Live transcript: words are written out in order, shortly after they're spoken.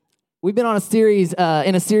We've been on a series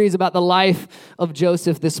about the life of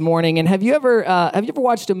Joseph this morning. And have you ever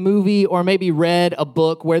watched a movie or maybe read a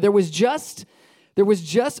book where there was just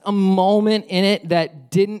a moment in it that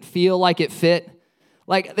didn't feel like it fit?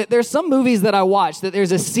 Like, there's some movies that I watch that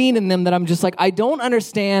there's a scene in them that I'm just like, I don't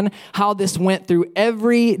understand how this went through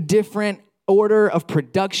every different order of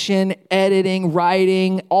production, editing,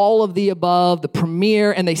 writing, all of the above, the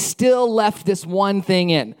premiere, and they still left this one thing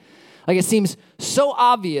in. Like, it seems so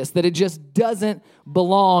obvious that it just doesn't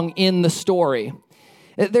belong in the story.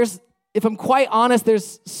 If I'm quite honest,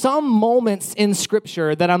 there's some moments in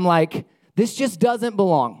Scripture that I'm like, this just doesn't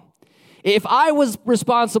belong. If I was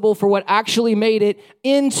responsible for what actually made it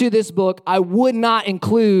into this book, I would not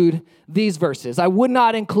include these verses. I would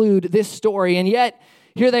not include this story, and yet,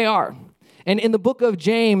 here they are. And in the book of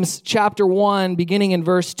James, chapter 1, beginning in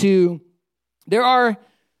verse 2, there are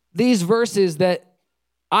these verses that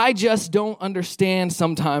I just don't understand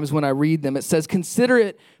sometimes when I read them. It says, "Consider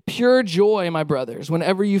it pure joy, my brothers,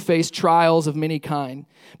 whenever you face trials of many kind,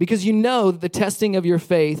 because you know that the testing of your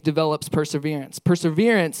faith develops perseverance.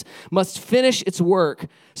 Perseverance must finish its work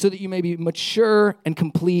so that you may be mature and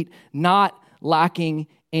complete, not lacking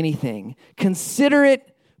anything. Consider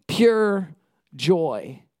it pure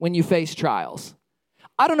joy when you face trials."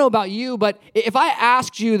 I don't know about you, but if I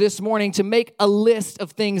asked you this morning to make a list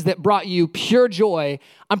of things that brought you pure joy,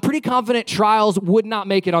 I'm pretty confident trials would not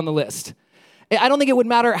make it on the list. I don't think it would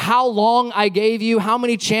matter how long I gave you, how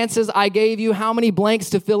many chances I gave you, how many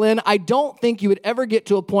blanks to fill in. I don't think you would ever get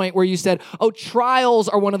to a point where you said, oh, trials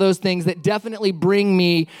are one of those things that definitely bring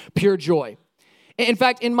me pure joy. In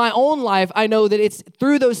fact, in my own life, I know that it's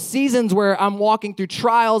through those seasons where I'm walking through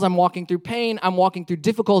trials, I'm walking through pain, I'm walking through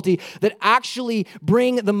difficulty that actually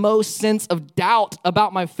bring the most sense of doubt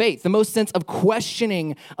about my faith, the most sense of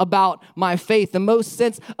questioning about my faith, the most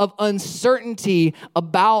sense of uncertainty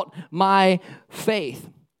about my faith.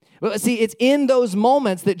 But see, it's in those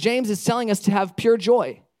moments that James is telling us to have pure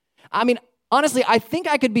joy. I mean, honestly, I think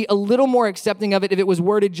I could be a little more accepting of it if it was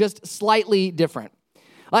worded just slightly different.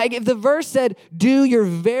 Like if the verse said, do your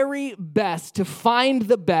very best to find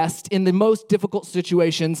the best in the most difficult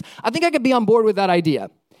situations, I think I could be on board with that idea.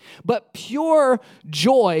 But pure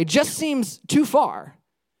joy just seems too far.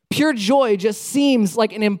 Pure joy just seems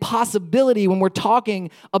like an impossibility when we're talking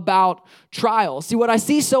about trials. See, what I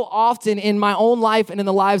see so often in my own life and in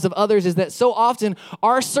the lives of others is that so often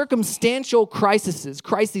our circumstantial crises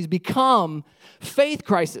become faith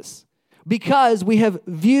crises because we have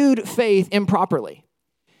viewed faith improperly.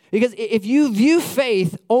 Because if you view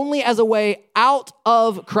faith only as a way out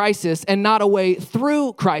of crisis and not a way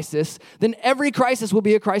through crisis, then every crisis will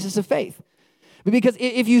be a crisis of faith. Because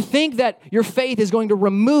if you think that your faith is going to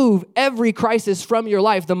remove every crisis from your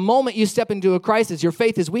life, the moment you step into a crisis, your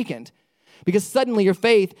faith is weakened. Because suddenly your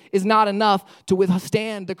faith is not enough to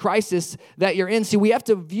withstand the crisis that you're in. See, we have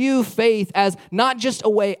to view faith as not just a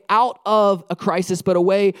way out of a crisis, but a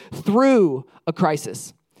way through a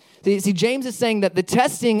crisis. See, James is saying that the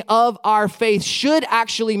testing of our faith should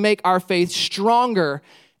actually make our faith stronger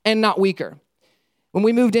and not weaker. When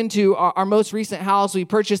we moved into our most recent house, we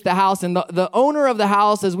purchased the house, and the owner of the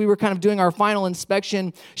house, as we were kind of doing our final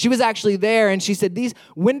inspection, she was actually there, and she said, these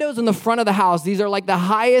windows in the front of the house, these are like the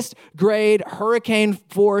highest grade hurricane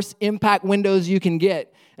force impact windows you can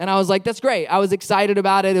get. And I was like, that's great. I was excited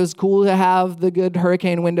about it. It was cool to have the good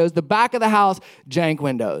hurricane windows. The back of the house, jank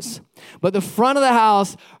windows. But the front of the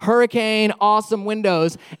house, hurricane, awesome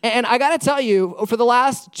windows. And I got to tell you, for the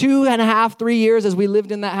last 2.5, 3 years as we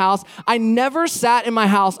lived in that house, I never sat in my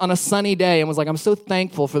house on a sunny day and was like, I'm so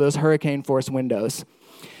thankful for those hurricane force windows.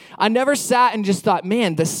 I never sat and just thought,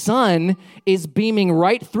 man, the sun is beaming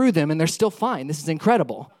right through them and they're still fine. This is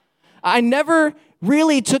incredible. I never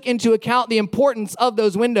really took into account the importance of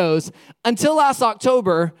those windows until last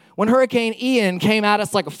October when Hurricane Ian came at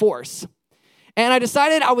us like a force. And I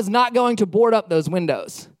decided I was not going to board up those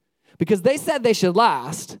windows because they said they should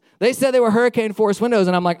last. They said they were hurricane force windows,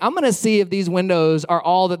 and I'm like, I'm going to see if these windows are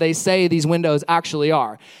all that they say these windows actually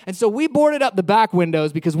are. And so we boarded up the back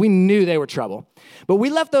windows because we knew they were trouble. But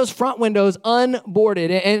we left those front windows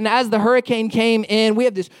unboarded, and as the hurricane came in, we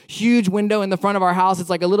have this huge window in the front of our house.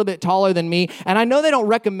 It's like a little bit taller than me, and I know they don't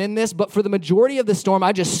recommend this, but for the majority of the storm,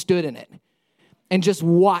 I just stood in it and just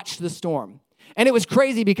watched the storm. And it was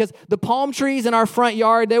crazy because the palm trees in our front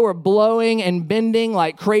yard, they were blowing and bending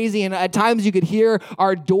like crazy. And at times you could hear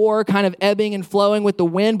our door kind of ebbing and flowing with the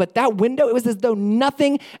wind. But that window, it was as though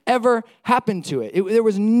nothing ever happened to it. There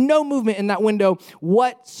was no movement in that window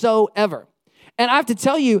whatsoever. And I have to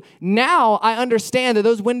tell you, now I understand that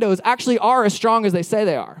those windows actually are as strong as they say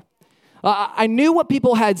they are. I knew what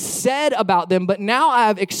people had said about them, but now I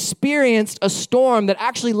have experienced a storm that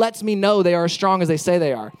actually lets me know they are as strong as they say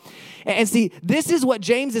they are. And see, this is what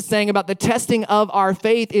James is saying about the testing of our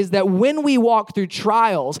faith, is that when we walk through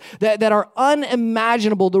trials that are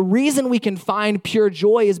unimaginable, the reason we can find pure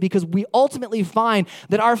joy is because we ultimately find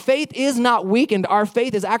that our faith is not weakened, our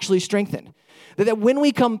faith is actually strengthened. That when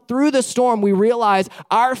we come through the storm, we realize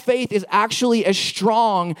our faith is actually as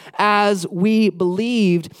strong as we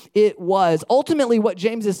believed it was. Ultimately, what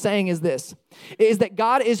James is saying is this, is that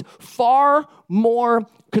God is far more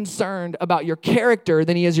concerned about your character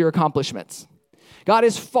than he is your accomplishments. God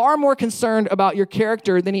is far more concerned about your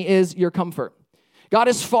character than he is your comfort. God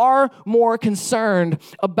is far more concerned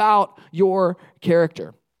about your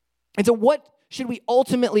character. And so what should we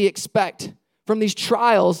ultimately expect from these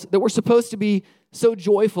trials that we're supposed to be so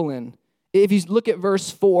joyful in? If you look at verse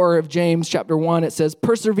 4 of James chapter 1, it says,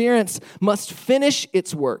 "Perseverance must finish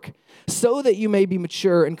its work so that you may be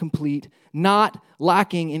mature and complete, not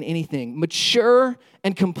lacking in anything." Mature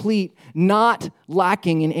and complete, not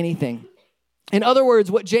lacking in anything. In other words,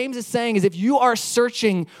 what James is saying is if you are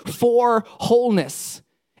searching for wholeness,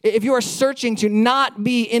 if you are searching to not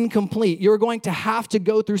be incomplete, you're going to have to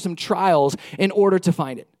go through some trials in order to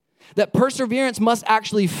find it. That perseverance must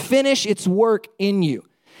actually finish its work in you.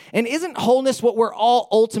 And isn't wholeness what we're all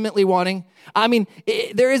ultimately wanting? I mean,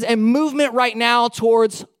 there is a movement right now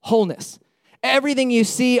towards wholeness. Everything you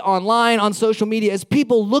see online, on social media, is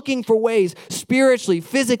people looking for ways spiritually,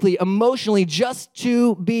 physically, emotionally, just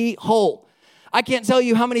to be whole. I can't tell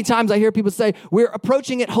you how many times I hear people say, we're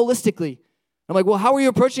approaching it holistically. I'm like, well, how were you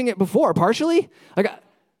approaching it before? Partially?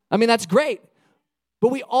 I mean, that's great. But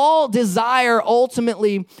we all desire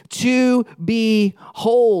ultimately to be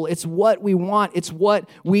whole. It's what we want. It's what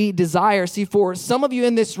we desire. See, for some of you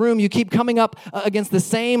in this room, you keep coming up against the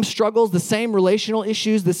same struggles, the same relational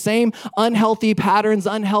issues, the same unhealthy patterns,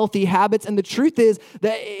 unhealthy habits. And the truth is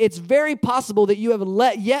that it's very possible that you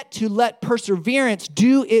have yet to let perseverance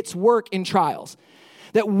do its work in trials.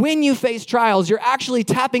 That when you face trials, you're actually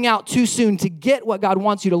tapping out too soon to get what God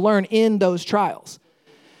wants you to learn in those trials.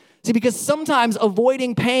 See, because sometimes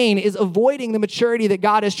avoiding pain is avoiding the maturity that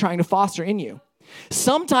God is trying to foster in you.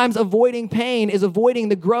 Sometimes avoiding pain is avoiding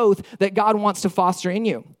the growth that God wants to foster in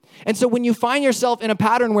you. And so when you find yourself in a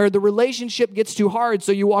pattern where the relationship gets too hard,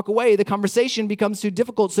 so you walk away, the conversation becomes too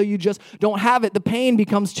difficult, so you just don't have it, the pain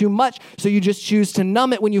becomes too much, so you just choose to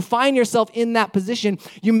numb it. When you find yourself in that position,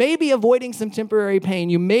 you may be avoiding some temporary pain,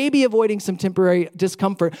 you may be avoiding some temporary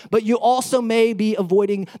discomfort, but you also may be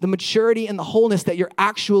avoiding the maturity and the wholeness that you're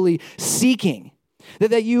actually seeking.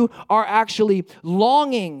 That you are actually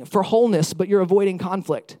longing for wholeness, but you're avoiding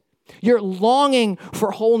conflict. You're longing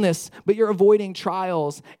for wholeness, but you're avoiding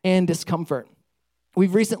trials and discomfort.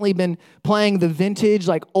 We've recently been playing the vintage,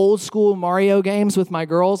 like old school Mario games with my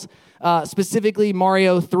girls, specifically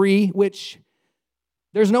Mario 3, which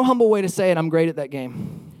there's no humble way to say it. I'm great at that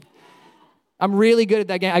game. I'm really good at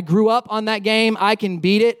that game. I grew up on that game. I can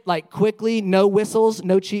beat it like quickly, no whistles,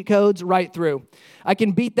 no cheat codes, right through. I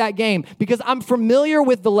can beat that game because I'm familiar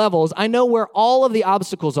with the levels. I know where all of the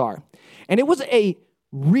obstacles are. And it was a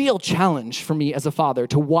real challenge for me as a father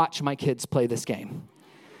to watch my kids play this game.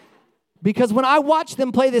 Because when I watch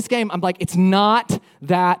them play this game, I'm like, it's not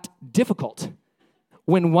that difficult.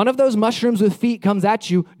 When one of those mushrooms with feet comes at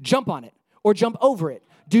you, jump on it or jump over it.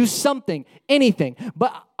 Do something, anything.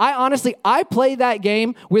 But I play that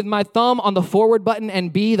game with my thumb on the forward button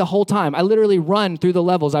and B the whole time. I literally run through the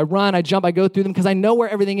levels. I run, I jump, I go through them because I know where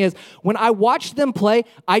everything is. When I watched them play,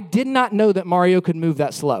 I did not know that Mario could move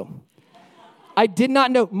that slow. I did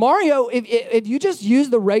not know. Mario, if you just use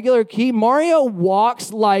the regular key, Mario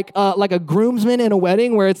walks like a groomsman in a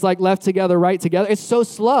wedding where it's like left together, right together. It's so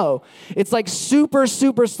slow. It's like super,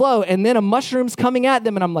 super slow. And then a mushroom's coming at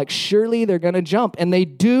them, and I'm like, surely they're going to jump. And they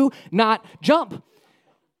do not jump.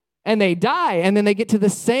 And they die, and then they get to the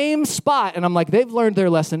same spot, and I'm like, they've learned their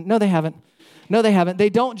lesson. No, they haven't. No, they haven't. They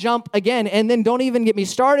don't jump again. And then don't even get me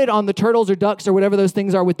started on the turtles or ducks or whatever those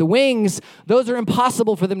things are with the wings. Those are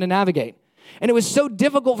impossible for them to navigate. And it was so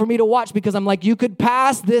difficult for me to watch because I'm like, you could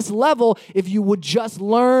pass this level if you would just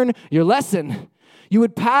learn your lesson. You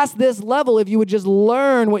would pass this level if you would just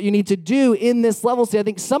learn what you need to do in this level. See, I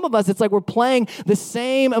think some of us, it's like we're playing the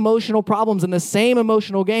same emotional problems and the same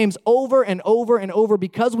emotional games over and over and over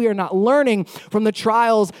because we are not learning from the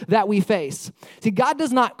trials that we face. See, God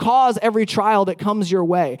does not cause every trial that comes your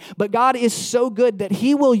way, but God is so good that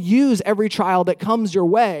he will use every trial that comes your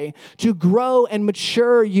way to grow and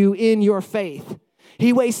mature you in your faith.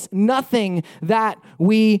 He wastes nothing that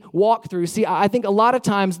we walk through. See, I think a lot of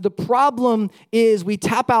times the problem is we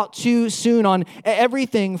tap out too soon on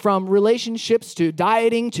everything from relationships to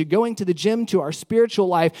dieting to going to the gym to our spiritual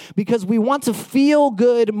life because we want to feel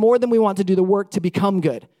good more than we want to do the work to become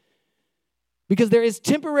good. Because there is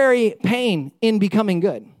temporary pain in becoming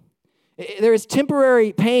good. There is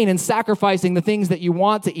temporary pain in sacrificing the things that you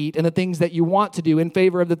want to eat and the things that you want to do in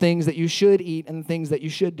favor of the things that you should eat and the things that you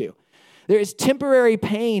should do. There is temporary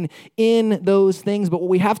pain in those things, but what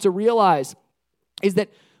we have to realize is that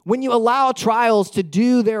when you allow trials to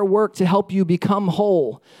do their work to help you become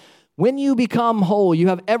whole, when you become whole, you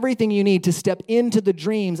have everything you need to step into the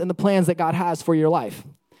dreams and the plans that God has for your life.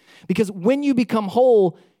 Because when you become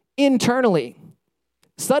whole internally,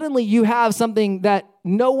 suddenly you have something that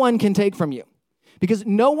no one can take from you. Because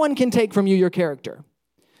no one can take from you your character.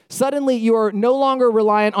 Suddenly, you are no longer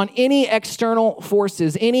reliant on any external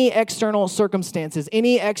forces, any external circumstances,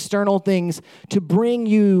 any external things to bring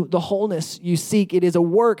you the wholeness you seek. It is a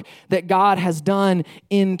work that God has done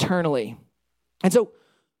internally. And so,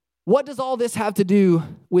 what does all this have to do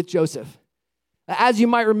with Joseph? As you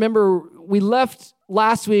might remember, we left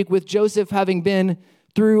last week with Joseph having been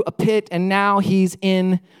through a pit, and now he's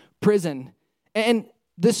in prison. And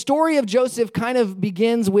the story of Joseph kind of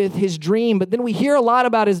begins with his dream, but then we hear a lot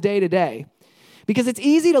about his day-to-day. Because it's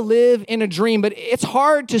easy to live in a dream, but it's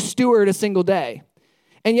hard to steward a single day.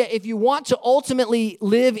 And yet, if you want to ultimately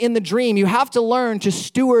live in the dream, you have to learn to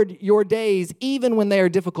steward your days, even when they are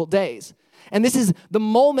difficult days. And this is the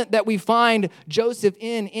moment that we find Joseph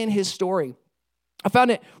in his story. I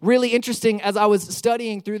found it really interesting as I was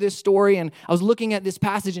studying through this story, and I was looking at this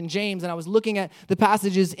passage in James, and I was looking at the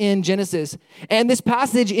passages in Genesis. And this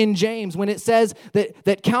passage in James, when it says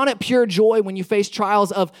that count it pure joy when you face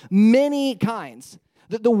trials of many kinds,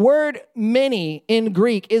 the word many in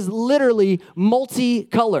Greek is literally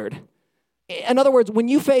multicolored. In other words, when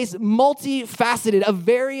you face multifaceted, a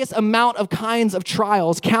various amount of kinds of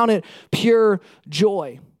trials, count it pure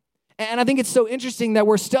joy. And I think it's so interesting that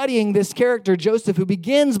we're studying this character, Joseph, who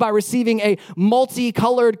begins by receiving a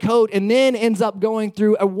multicolored coat and then ends up going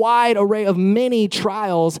through a wide array of many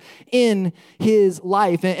trials in his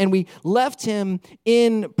life. And we left him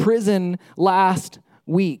in prison last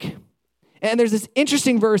week. And there's this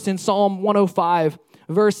interesting verse in Psalm 105,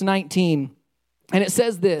 verse 19. And it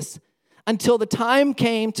says this, "Until the time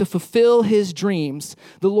came to fulfill his dreams,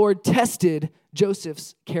 the Lord tested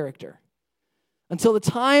Joseph's character." Until the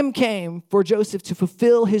time came for Joseph to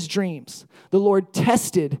fulfill his dreams, the Lord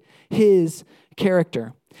tested his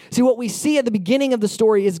character. See, what we see at the beginning of the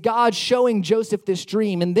story is God showing Joseph this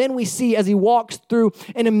dream. And then we see as he walks through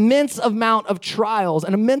an immense amount of trials,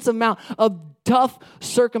 an immense amount of tough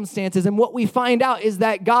circumstances. And what we find out is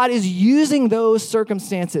that God is using those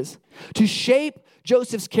circumstances to shape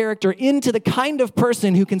Joseph's character into the kind of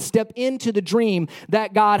person who can step into the dream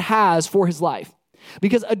that God has for his life.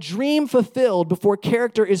 Because a dream fulfilled before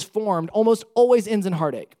character is formed almost always ends in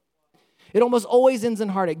heartache. It almost always ends in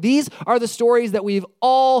heartache. These are the stories that we've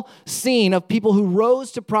all seen of people who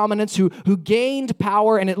rose to prominence, who gained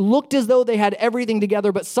power, and it looked as though they had everything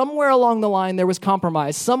together, but somewhere along the line there was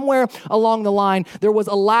compromise. Somewhere along the line there was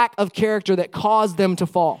a lack of character that caused them to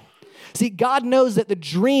fall. See, God knows that the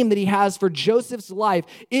dream that he has for Joseph's life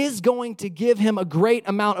is going to give him a great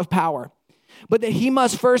amount of power. But that he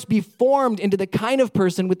must first be formed into the kind of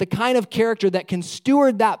person with the kind of character that can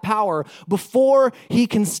steward that power before he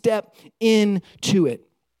can step into it.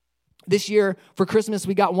 This year for Christmas,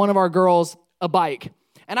 we got one of our girls a bike.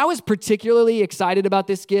 And I was particularly excited about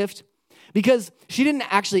this gift because she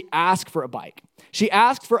didn't actually ask for a bike. She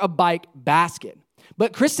asked for a bike basket.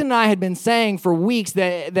 But Kristen and I had been saying for weeks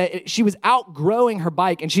that she was outgrowing her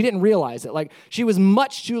bike and she didn't realize it. Like she was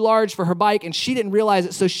much too large for her bike and she didn't realize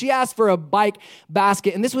it. So she asked for a bike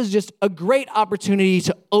basket, and this was just a great opportunity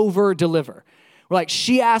to over-deliver. We're like,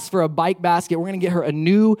 she asked for a bike basket. We're going to get her a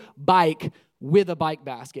new bike with a bike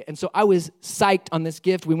basket. And so I was psyched on this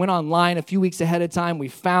gift. We went online a few weeks ahead of time. We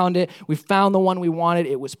found it. We found the one we wanted.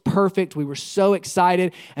 It was perfect. We were so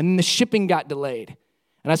excited. And then the shipping got delayed.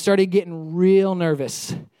 And I started getting real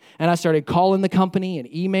nervous. And I started calling the company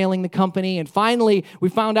and emailing the company. And finally, we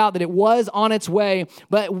found out that it was on its way.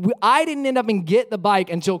 But I didn't end up and get the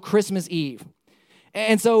bike until Christmas Eve.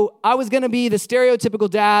 And so I was going to be the stereotypical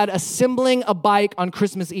dad assembling a bike on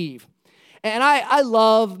Christmas Eve. And I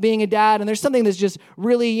love being a dad. And there's something that's just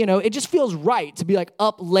really, it just feels right to be like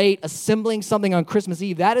up late assembling something on Christmas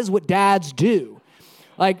Eve. That is what dads do.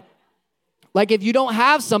 Like if you don't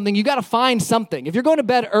have something, you got to find something. If you're going to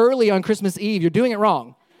bed early on Christmas Eve, you're doing it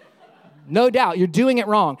wrong. No doubt, you're doing it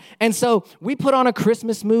wrong. And so we put on a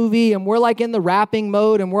Christmas movie and we're like in the wrapping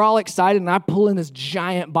mode and we're all excited, and I pull in this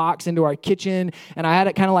giant box into our kitchen, and I had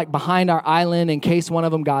it kind of like behind our island in case one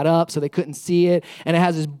of them got up so they couldn't see it. And it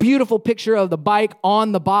has this beautiful picture of the bike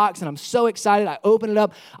on the box, and I'm so excited. I open it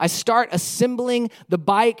up. I start assembling the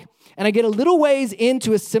bike, and I get a little ways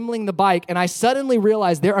into assembling the bike, and I suddenly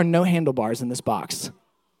realize there are no handlebars in this box.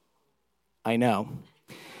 I know.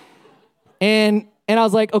 And I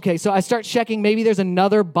was like, okay, so I start checking, maybe there's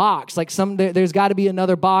another box, like there's got to be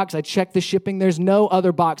another box. I check the shipping, there's no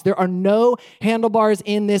other box. There are no handlebars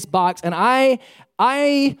in this box, and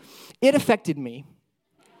it affected me.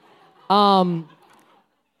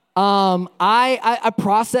 I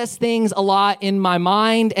process things a lot in my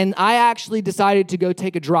mind, and I actually decided to go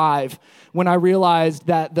take a drive when I realized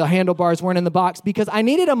that the handlebars weren't in the box, because I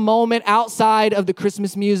needed a moment outside of the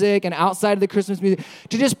Christmas music and outside of the Christmas music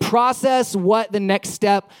to just process what the next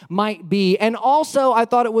step might be. And also, I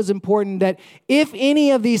thought it was important that if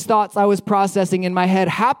any of these thoughts I was processing in my head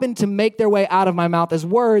happened to make their way out of my mouth as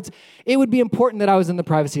words, it would be important that I was in the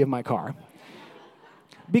privacy of my car.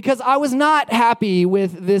 Because I was not happy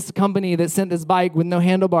with this company that sent this bike with no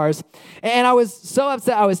handlebars. And I was so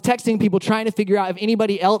upset. I was texting people trying to figure out if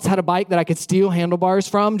anybody else had a bike that I could steal handlebars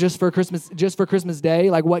from just for Christmas Day.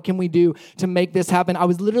 Like, what can we do to make this happen? I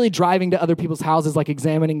was literally driving to other people's houses, like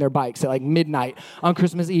examining their bikes at like midnight on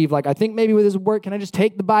Christmas Eve. Like, I think maybe with this work, can I just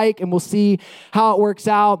take the bike and we'll see how it works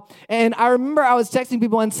out? And I remember I was texting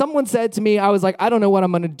people, and someone said to me, I was like, I don't know what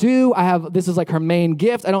I'm going to do. This is like her main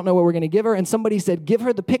gift. I don't know what we're going to give her. And somebody said, give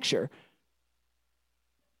her the picture.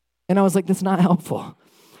 And I was like, that's not helpful.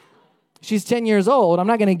 She's 10 years old. I'm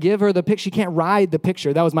not going to give her the picture. She can't ride the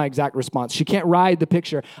picture. That was my exact response. She can't ride the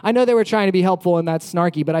picture. I know they were trying to be helpful, and that's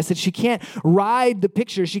snarky, but I said she can't ride the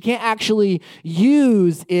picture. She can't actually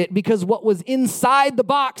use it because what was inside the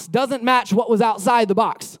box doesn't match what was outside the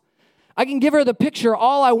box. I can give her the picture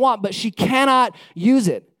all I want, but she cannot use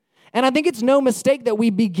it. And I think it's no mistake that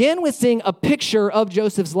we begin with seeing a picture of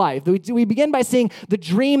Joseph's life. We begin by seeing the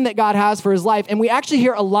dream that God has for his life, and we actually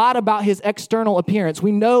hear a lot about his external appearance.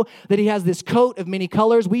 We know that he has this coat of many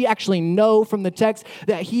colors. We actually know from the text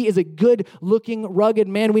that he is a good-looking, rugged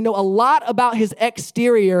man. We know a lot about his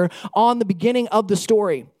exterior on the beginning of the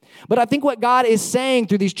story. But I think what God is saying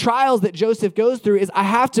through these trials that Joseph goes through is, I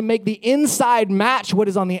have to make the inside match what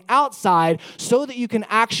is on the outside so that you can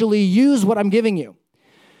actually use what I'm giving you.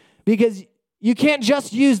 Because you can't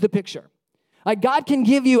just use the picture. Like, God can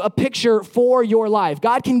give you a picture for your life.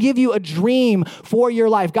 God can give you a dream for your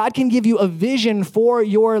life. God can give you a vision for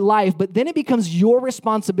your life. But then it becomes your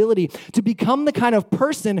responsibility to become the kind of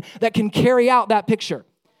person that can carry out that picture,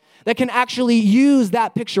 that can actually use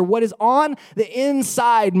that picture. What is on the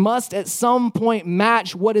inside must at some point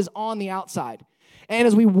match what is on the outside. And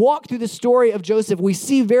as we walk through the story of Joseph, we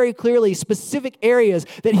see very clearly specific areas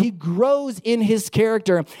that he grows in his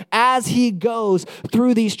character as he goes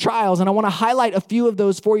through these trials. And I want to highlight a few of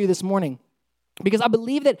those for you this morning, because I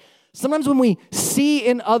believe that sometimes when we see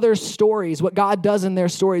in other stories what God does in their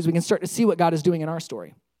stories, we can start to see what God is doing in our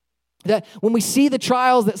story. That when we see the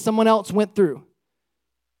trials that someone else went through,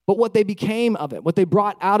 but what they became of it, what they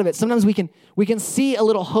brought out of it, sometimes we can see a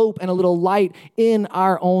little hope and a little light in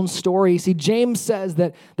our own story. See, James says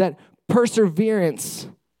that perseverance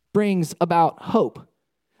brings about hope.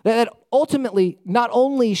 That ultimately, not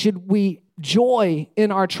only should we joy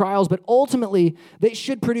in our trials, but ultimately they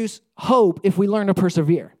should produce hope if we learn to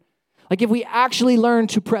persevere. Like, if we actually learn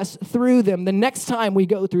to press through them, the next time we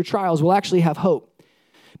go through trials, we'll actually have hope.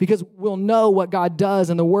 Because we'll know what God does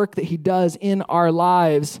and the work that he does in our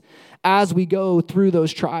lives as we go through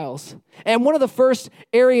those trials. And one of the first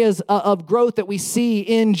areas of growth that we see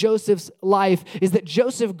in Joseph's life is that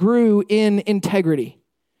Joseph grew in integrity.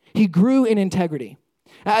 He grew in integrity.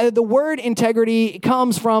 The word integrity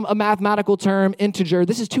comes from a mathematical term, integer.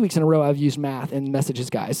 This is 2 weeks in a row I've used math in messages,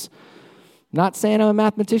 guys. Not saying I'm a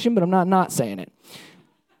mathematician, but I'm not saying it.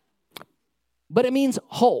 But it means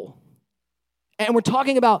whole. And we're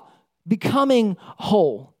talking about becoming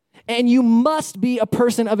whole. And you must be a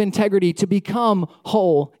person of integrity to become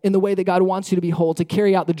whole in the way that God wants you to be whole, to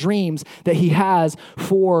carry out the dreams that he has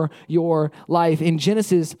for your life. In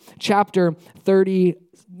Genesis chapter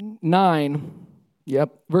 39,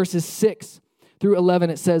 verses 6 through 11,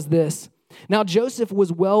 it says this: Now Joseph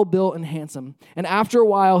was well built and handsome, and after a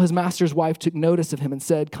while his master's wife took notice of him and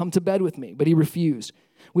said, "Come to bed with me." But he refused.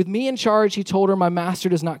 With me in charge, he told her, "My master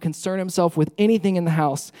does not concern himself with anything in the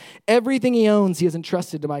house. Everything he owns, he has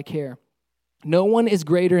entrusted to my care. No one is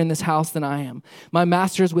greater in this house than I am. My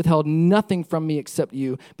master has withheld nothing from me except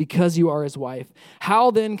you, because you are his wife.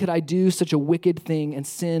 How then could I do such a wicked thing and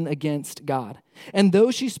sin against God?" And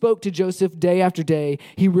though she spoke to Joseph day after day,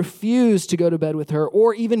 he refused to go to bed with her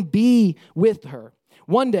or even be with her.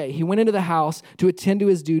 One day, he went into the house to attend to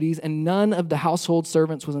his duties, and none of the household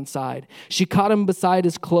servants was inside. She caught him by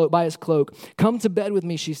his cloak. "Come to bed with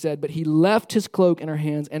me," she said, but he left his cloak in her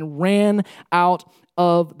hands and ran out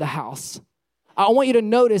of the house. I want you to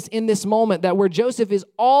notice in this moment that where Joseph is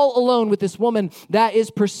all alone with this woman that is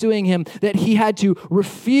pursuing him, that he had to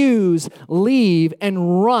refuse, leave,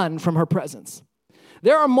 and run from her presence.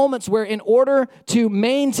 There are moments where in order to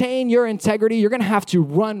maintain your integrity, you're going to have to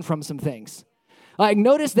run from some things. Like,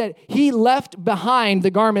 notice that he left behind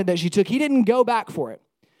the garment that she took. He didn't go back for it.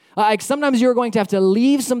 Like, sometimes you're going to have to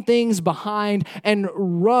leave some things behind and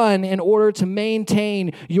run in order to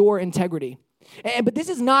maintain your integrity. But this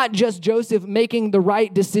is not just Joseph making the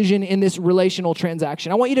right decision in this relational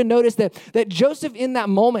transaction. I want you to notice that Joseph in that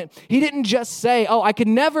moment, he didn't just say, "Oh, I could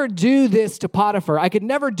never do this to Potiphar. I could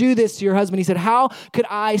never do this to your husband." He said, "How could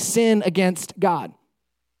I sin against God?"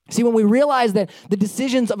 See, when we realize that the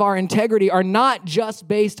decisions of our integrity are not just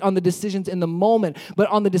based on the decisions in the moment, but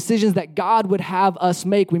on the decisions that God would have us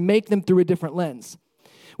make, we make them through a different lens.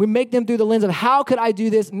 We make them through the lens of how could I do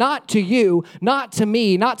this, not to you, not to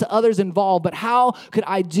me, not to others involved, but how could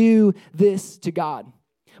I do this to God?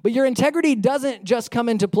 But your integrity doesn't just come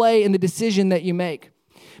into play in the decision that you make,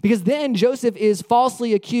 because then Joseph is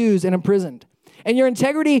falsely accused and imprisoned. And your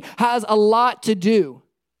integrity has a lot to do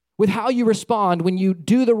with how you respond when you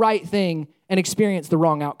do the right thing and experience the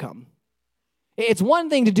wrong outcome. It's one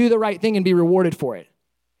thing to do the right thing and be rewarded for it.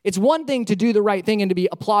 It's one thing to do the right thing and to be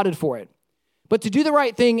applauded for it. But to do the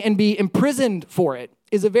right thing and be imprisoned for it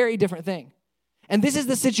is a very different thing. And this is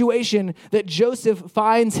the situation that Joseph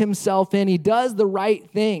finds himself in. He does the right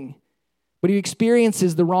thing, but he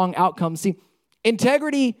experiences the wrong outcome. See,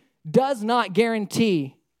 integrity does not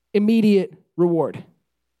guarantee immediate reward.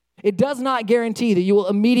 It does not guarantee that you will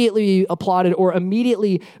immediately be applauded or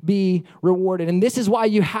immediately be rewarded. And this is why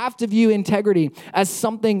you have to view integrity as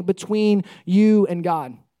something between you and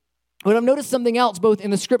God. But I've noticed something else both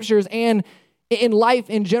in the scriptures and in life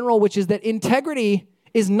in general, which is that integrity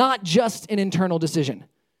is not just an internal decision.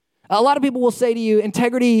 A lot of people will say to you,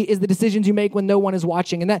 integrity is the decisions you make when no one is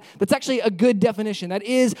watching. And that's actually a good definition. That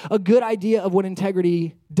is a good idea of what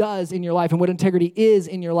integrity does in your life and what integrity is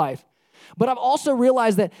in your life. But I've also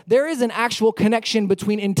realized that there is an actual connection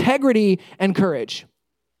between integrity and courage.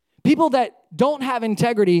 People that don't have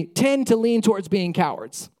integrity tend to lean towards being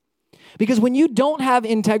cowards. Because when you don't have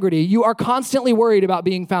integrity, you are constantly worried about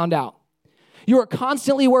being found out. You are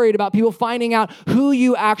constantly worried about people finding out who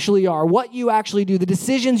you actually are, what you actually do, the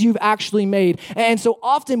decisions you've actually made. And so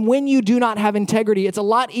often when you do not have integrity, it's a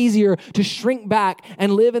lot easier to shrink back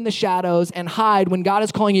and live in the shadows and hide when God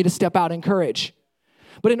is calling you to step out in courage.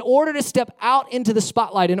 But in order to step out into the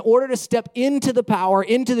spotlight, in order to step into the power,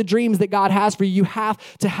 into the dreams that God has for you, you have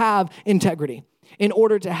to have integrity in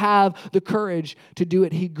order to have the courage to do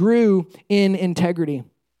it. He grew in integrity.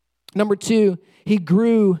 Number 2, he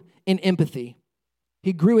grew in empathy.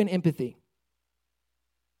 He grew in empathy.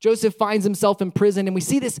 Joseph finds himself in prison, and we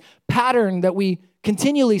see this pattern that we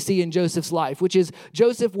continually see in Joseph's life, which is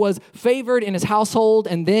Joseph was favored in his household,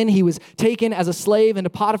 and then he was taken as a slave into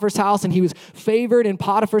Potiphar's house, and he was favored in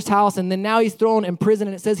Potiphar's house, and then now he's thrown in prison,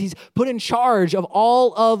 and it says he's put in charge of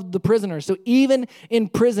all of the prisoners. So even in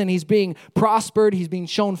prison, he's being prospered, he's being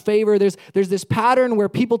shown favor. There's this pattern where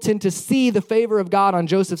people tend to see the favor of God on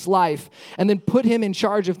Joseph's life and then put him in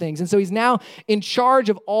charge of things. And so he's now in charge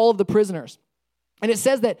of all of the prisoners. And it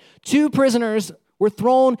says that 2 prisoners were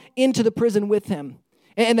thrown into the prison with him,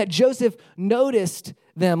 and that Joseph noticed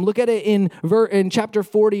them. Look at it in chapter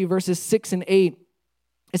 40, verses 6 and 8.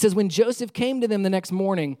 It says, when Joseph came to them the next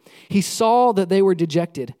morning, he saw that they were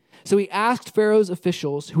dejected. So he asked Pharaoh's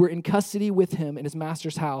officials who were in custody with him in his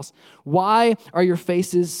master's house, "Why are your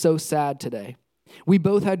faces so sad today?" "We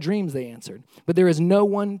both had dreams," they answered, "but there is no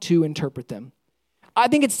one to interpret them." I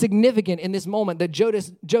think it's significant in this moment that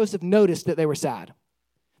Joseph noticed that they were sad.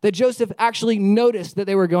 That Joseph actually noticed that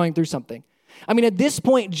they were going through something. I mean, at this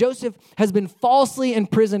point, Joseph has been falsely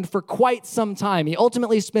imprisoned for quite some time. He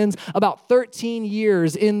ultimately spends about 13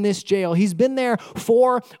 years in this jail. He's been there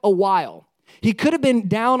for a while. He could have been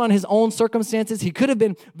down on his own circumstances. He could have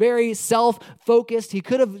been very self-focused. He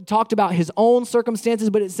could have talked about his own circumstances,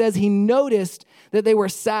 but it says he noticed that they were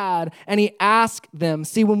sad and he asked them.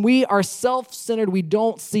 See, when we are self-centered, we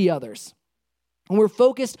don't see others. When we're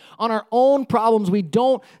focused on our own problems, we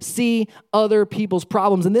don't see other people's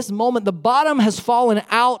problems. In this moment, the bottom has fallen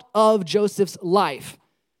out of Joseph's life,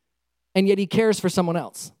 and yet he cares for someone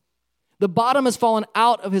else. The bottom has fallen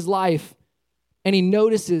out of his life, and he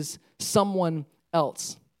notices someone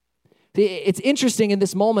else. It's interesting in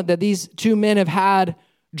this moment that these two men have had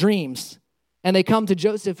dreams, and they come to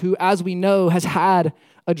Joseph, who, as we know, has had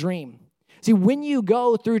a dream. See, when you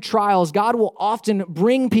go through trials, God will often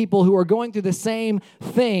bring people who are going through the same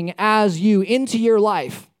thing as you into your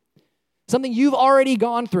life, something you've already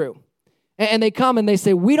gone through. And they come and they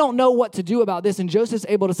say, we don't know what to do about this. And Joseph's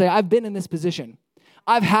able to say, I've been in this position.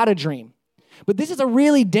 I've had a dream. But this is a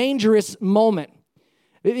really dangerous moment,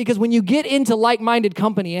 because when you get into like-minded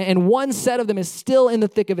company and one set of them is still in the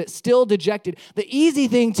thick of it, still dejected, the easy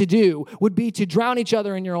thing to do would be to drown each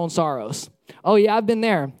other in your own sorrows. Oh yeah, I've been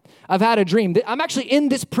there. I've had a dream. I'm actually in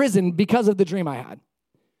this prison because of the dream I had.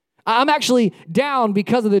 I'm actually down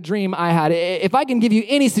because of the dream I had. If I can give you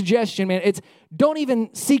any suggestion, man, it's don't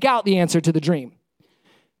even seek out the answer to the dream.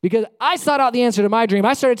 Because I sought out the answer to my dream.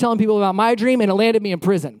 I started telling people about my dream, and it landed me in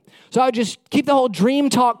prison. So I would just keep the whole dream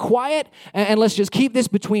talk quiet, and let's just keep this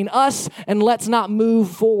between us, and let's not move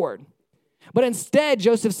forward. But instead,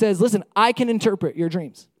 Joseph says, listen, I can interpret your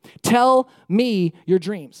dreams. Tell me your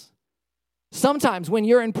dreams. Sometimes when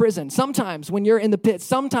you're in prison, sometimes when you're in the pit,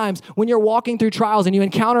 sometimes when you're walking through trials and you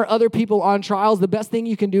encounter other people on trials, the best thing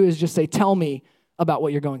you can do is just say, tell me about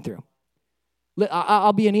what you're going through.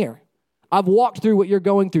 I'll be an ear. I've walked through what you're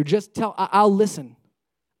going through. Just tell, I'll listen.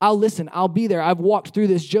 I'll listen. I'll be there. I've walked through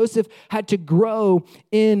this. Joseph had to grow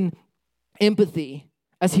in empathy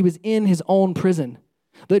as he was in his own prison.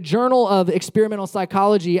 The Journal of Experimental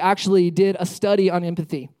Psychology actually did a study on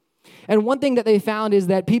empathy. And one thing that they found is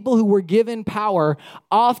that people who were given power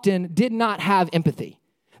often did not have empathy.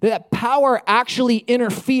 That power actually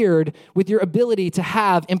interfered with your ability to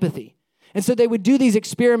have empathy. And so they would do these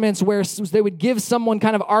experiments where they would give someone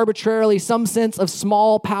kind of arbitrarily some sense of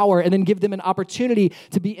small power and then give them an opportunity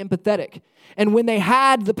to be empathetic. And when they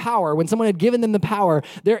had the power, when someone had given them the power,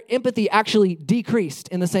 their empathy actually decreased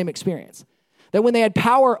in the same experience. That when they had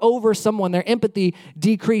power over someone, their empathy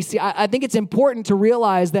decreased. See, I think it's important to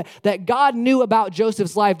realize that God knew about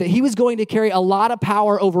Joseph's life, that he was going to carry a lot of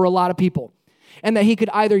power over a lot of people. And that he could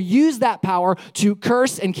either use that power to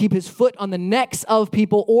curse and keep his foot on the necks of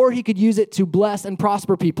people, or he could use it to bless and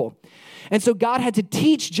prosper people. And so God had to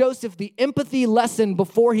teach Joseph the empathy lesson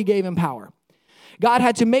before he gave him power. God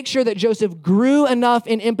had to make sure that Joseph grew enough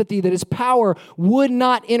in empathy that his power would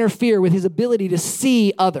not interfere with his ability to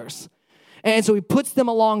see others. And so he puts them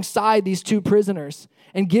alongside these two prisoners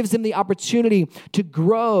and gives them the opportunity to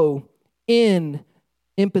grow in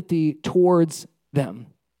empathy towards them.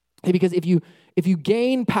 Because if you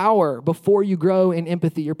gain power before you grow in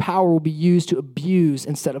empathy, your power will be used to abuse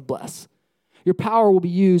instead of bless. Your power will be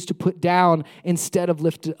used to put down instead of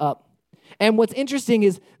lift up. And what's interesting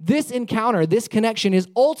is this encounter, this connection is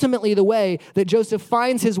ultimately the way that Joseph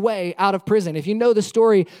finds his way out of prison. If you know the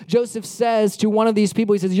story, Joseph says to one of these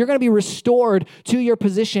people, he says, you're going to be restored to your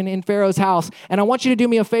position in Pharaoh's house. And I want you to do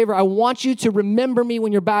me a favor. I want you to remember me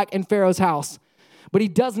when you're back in Pharaoh's house. But he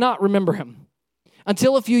does not remember him.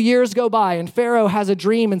 Until a few years go by and Pharaoh has a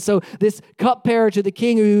dream. And so this cupbearer to the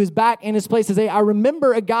king who's back in his place says, hey, I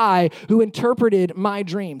remember a guy who interpreted my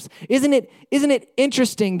dreams. Isn't it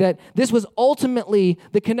interesting that this was ultimately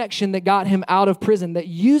the connection that got him out of prison? That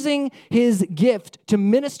using his gift to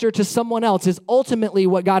minister to someone else is ultimately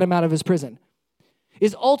what got him out of his prison.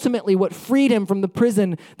 Is ultimately what freed him from the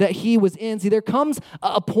prison that he was in. See, there comes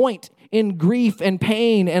a point in grief and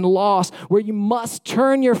pain and loss where you must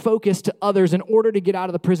turn your focus to others in order to get out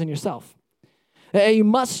of the prison yourself. You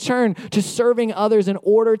must turn to serving others in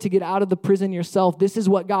order to get out of the prison yourself. This is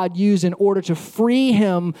what God used in order to free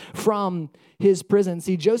him from his prison.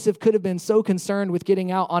 See, Joseph could have been so concerned with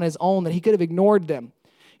getting out on his own that he could have ignored them.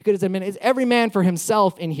 He could have said, man, it's every man for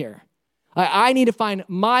himself in here. I need to find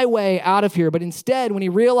my way out of here. But instead, when he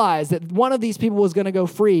realized that one of these people was going to go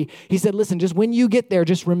free, he said, listen, just when you get there,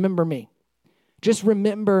 just remember me. Just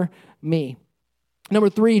remember me. Number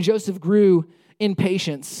 3, Joseph grew in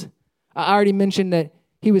patience. I already mentioned that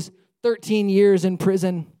he was 13 years in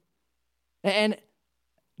prison. And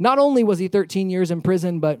not only was he 13 years in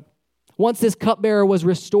prison, but once this cupbearer was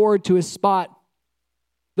restored to his spot,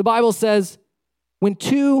 the Bible says when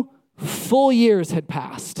 2 full years had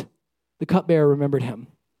passed, the cupbearer remembered him.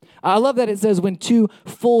 I love that it says when 2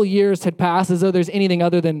 full years had passed, as though there's anything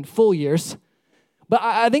other than full years. But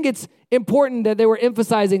I think it's important that they were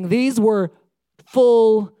emphasizing these were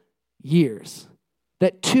full years.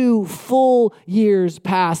 that 2 full years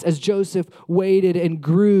passed as Joseph waited and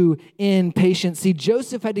grew in patience. See,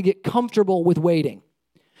 Joseph had to get comfortable with waiting.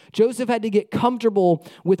 Joseph had to get comfortable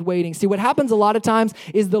with waiting. See, what happens a lot of times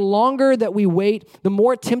is the longer that we wait, the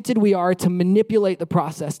more tempted we are to manipulate the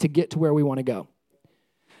process to get to where we want to go.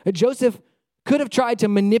 Joseph could have tried to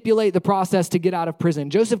manipulate the process to get out of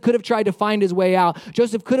prison. Joseph could have tried to find his way out.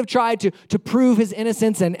 Joseph could have tried to prove his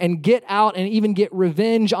innocence and get out and even get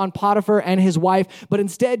revenge on Potiphar and his wife. But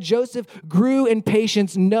instead, Joseph grew in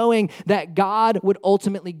patience, knowing that God would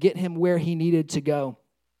ultimately get him where he needed to go.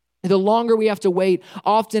 The longer we have to wait,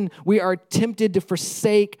 often we are tempted to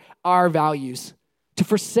forsake our values, to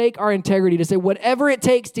forsake our integrity, to say whatever it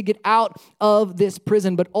takes to get out of this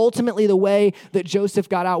prison. But ultimately, the way that Joseph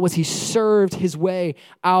got out was he served his way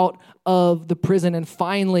out of the prison. And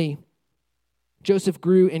finally, Joseph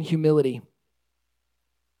grew in humility.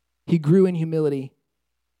 He grew in humility.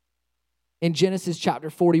 In Genesis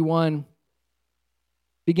chapter 41,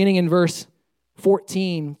 beginning in verse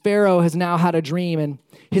 14, Pharaoh has now had a dream, and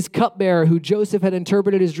his cupbearer, who Joseph had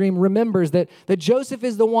interpreted his dream, remembers that Joseph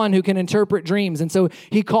is the one who can interpret dreams. And so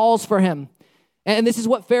he calls for him. And this is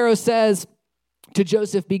what Pharaoh says to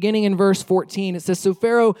Joseph, beginning in verse 14. It says, "So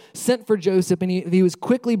Pharaoh sent for Joseph, and he was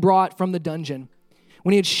quickly brought from the dungeon.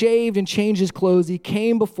 When he had shaved and changed his clothes, he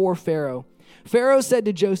came before Pharaoh. Pharaoh said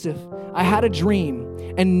to Joseph, 'I had a dream,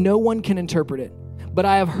 and no one can interpret it. But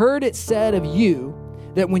I have heard it said of you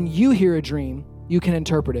that when you hear a dream, you can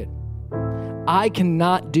interpret it.' 'I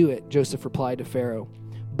cannot do it,' Joseph replied to Pharaoh.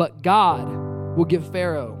 'But God will give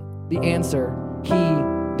Pharaoh the answer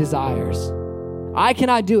he desires.'" I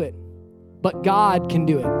cannot do it, but God can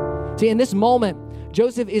do it. See, in this moment,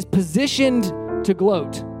 Joseph is positioned to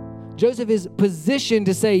gloat. Joseph is positioned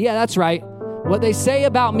to say, yeah, that's right. What they say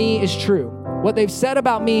about me is true. What they've said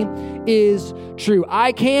about me is true.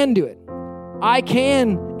 I can do it. I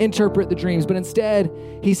can interpret the dreams. But instead,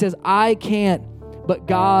 he says, I can't, but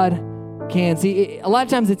God can. See, a lot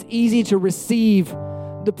of times it's easy to receive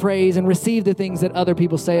the praise and receive the things that other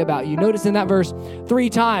people say about you. Notice in that verse, 3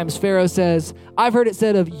 times Pharaoh says, "I've heard it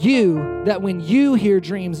said of you that when you hear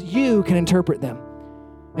dreams, you can interpret them."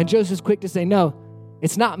 And Joseph's quick to say, no,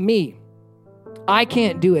 it's not me. I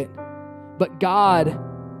can't do it, but God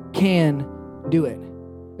can do it.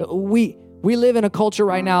 We live in a culture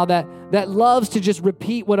right now that loves to just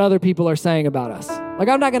repeat what other people are saying about us. Like,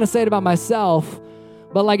 I'm not going to say it about myself,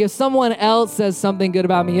 but like if someone else says something good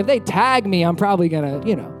about me, if they tag me, I'm probably going to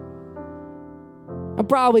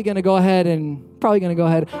go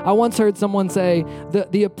ahead. I once heard someone say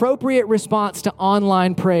the appropriate response to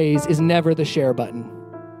online praise is never the share button.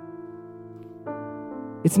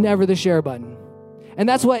 It's never the share button. And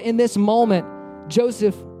that's what in this moment,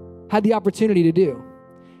 Joseph had the opportunity to do.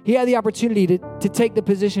 He had the opportunity to take the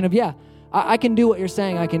position of, I can do what you're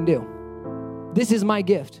saying I can do. This is my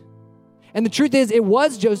gift. And the truth is, it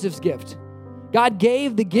was Joseph's gift. God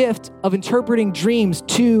gave the gift of interpreting dreams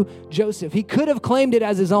to Joseph. He could have claimed it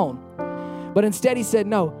as his own, but instead he said,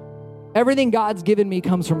 no, everything God's given me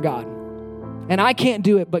comes from God. And I can't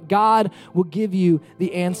do it, but God will give you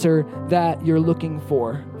the answer that you're looking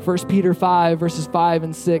for. 1 Peter 5, verses 5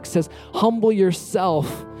 and 6 says, humble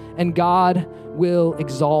yourself and God will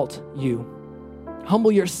exalt you.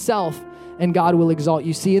 Humble yourself and God will exalt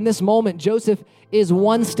you. See, in this moment, Joseph is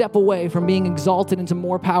one step away from being exalted into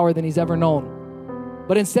more power than he's ever known.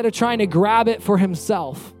 But instead of trying to grab it for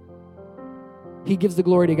himself, he gives the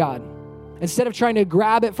glory to God. Instead of trying to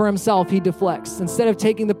grab it for himself, he deflects. Instead of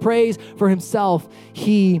taking the praise for himself,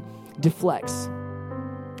 he deflects.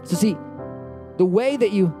 So see, the way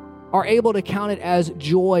that you are able to count it as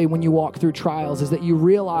joy when you walk through trials is that you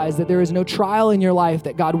realize that there is no trial in your life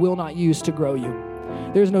that God will not use to grow you.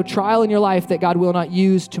 There is no trial in your life that God will not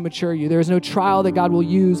use to mature you. There is no trial that God will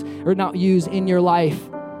use or not use in your life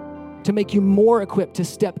to make you more equipped to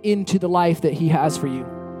step into the life that he has for you.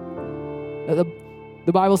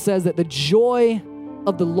 The Bible says that the joy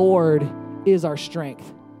of the Lord is our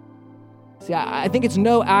strength. See, I think it's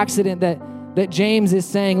no accident that James is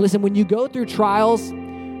saying, listen, when you go through trials,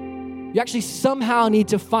 you actually somehow need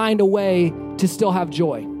to find a way to still have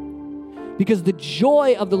joy. Because the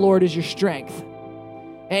joy of the Lord is your strength.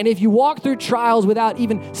 And if you walk through trials without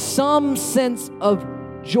even some sense of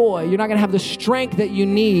joy, you're not going to have the strength that you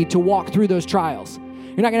need to walk through those trials.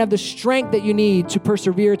 You're not going to have the strength that you need to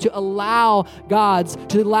persevere, to allow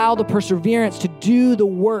the perseverance to do the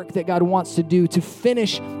work that God wants to do, to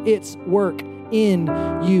finish its work in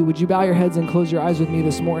you. Would you bow your heads and close your eyes with me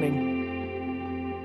this morning?